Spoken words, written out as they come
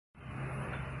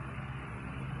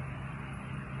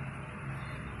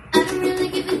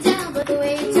the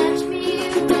way you touch me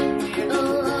when we're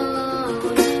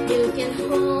alone. You can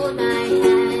hold my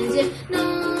hand if no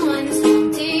one's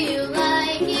home. Do you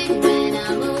like it when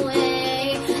I'm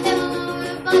away?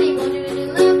 Everybody won't you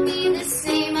love me the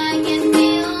same? I can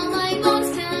feel my bones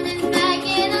coming back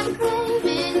and I'm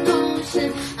craving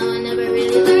motion. I'll never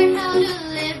really learn how to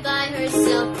live by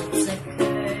herself. It's a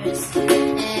curse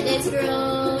and it's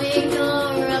growing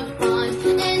more upon,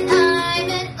 and I'm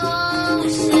an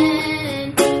ocean.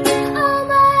 All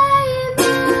my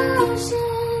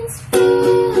emotions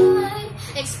feel like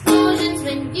explosions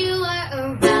when you are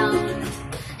around,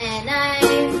 and I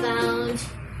found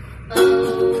a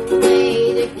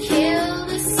way to kill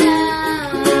the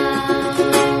sound.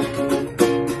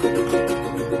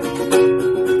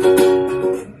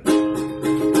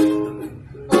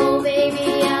 Oh baby,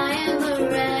 I am a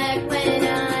wreck when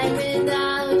I'm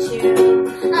without you.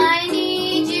 I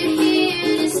need you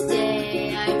here to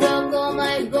stay. I broke all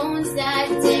my bones that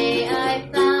day I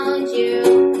found you.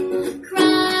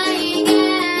 Crying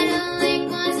at a lake,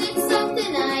 was it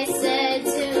something I said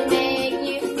to make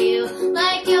you feel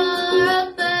like you're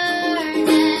a burden?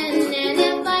 And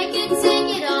if I could take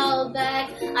it all back,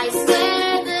 I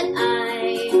swear that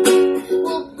I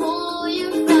will pull you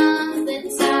from the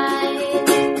tide.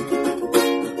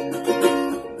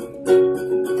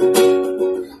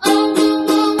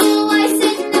 Oh,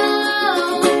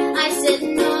 I said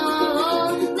no,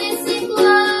 listen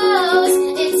close,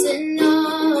 it's a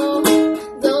no.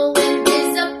 The wind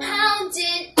is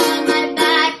a-pounding on my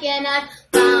back, and I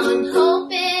found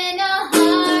hope in a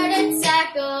heart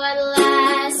attack. Oh, at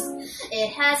last, it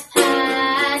has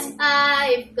passed,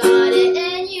 I've got it,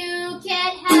 and you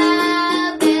can't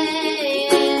have it.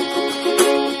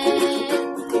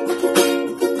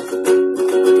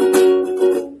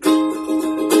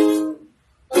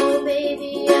 Oh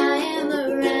baby, I am a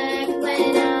wreck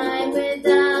when I'm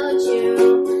without you.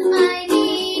 I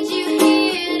need you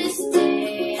here to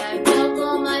stay. I broke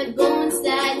all my bones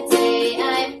that day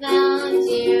I found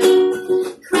you.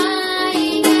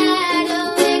 Crying at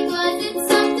a lake, was it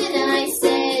something I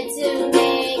said to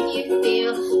make you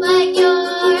feel like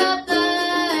you're a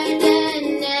burden?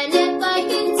 And if I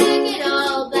could take it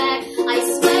all back, I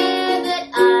swear that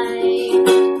I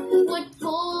would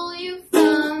pull you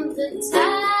from the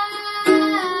tide.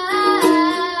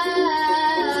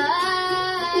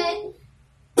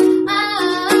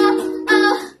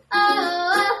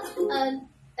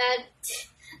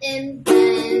 And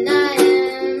then I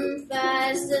am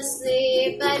fast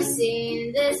asleep. I've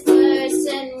seen this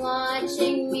person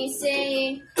watching me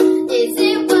saying, is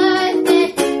it worth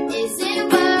it? Is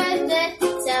it worth it?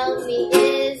 Tell me,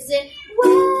 is it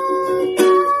worth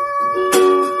it?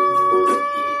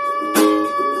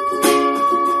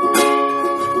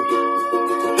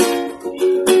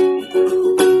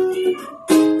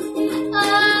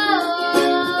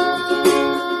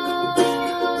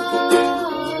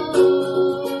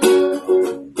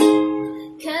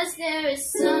 Cause there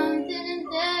is something and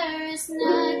there is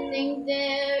nothing.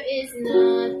 There is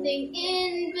nothing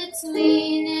in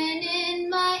between, and in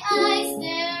my eyes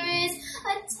there is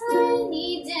a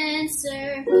tiny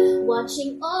dancer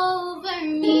watching over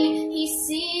me. He's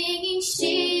singing,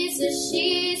 she's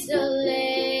a lady.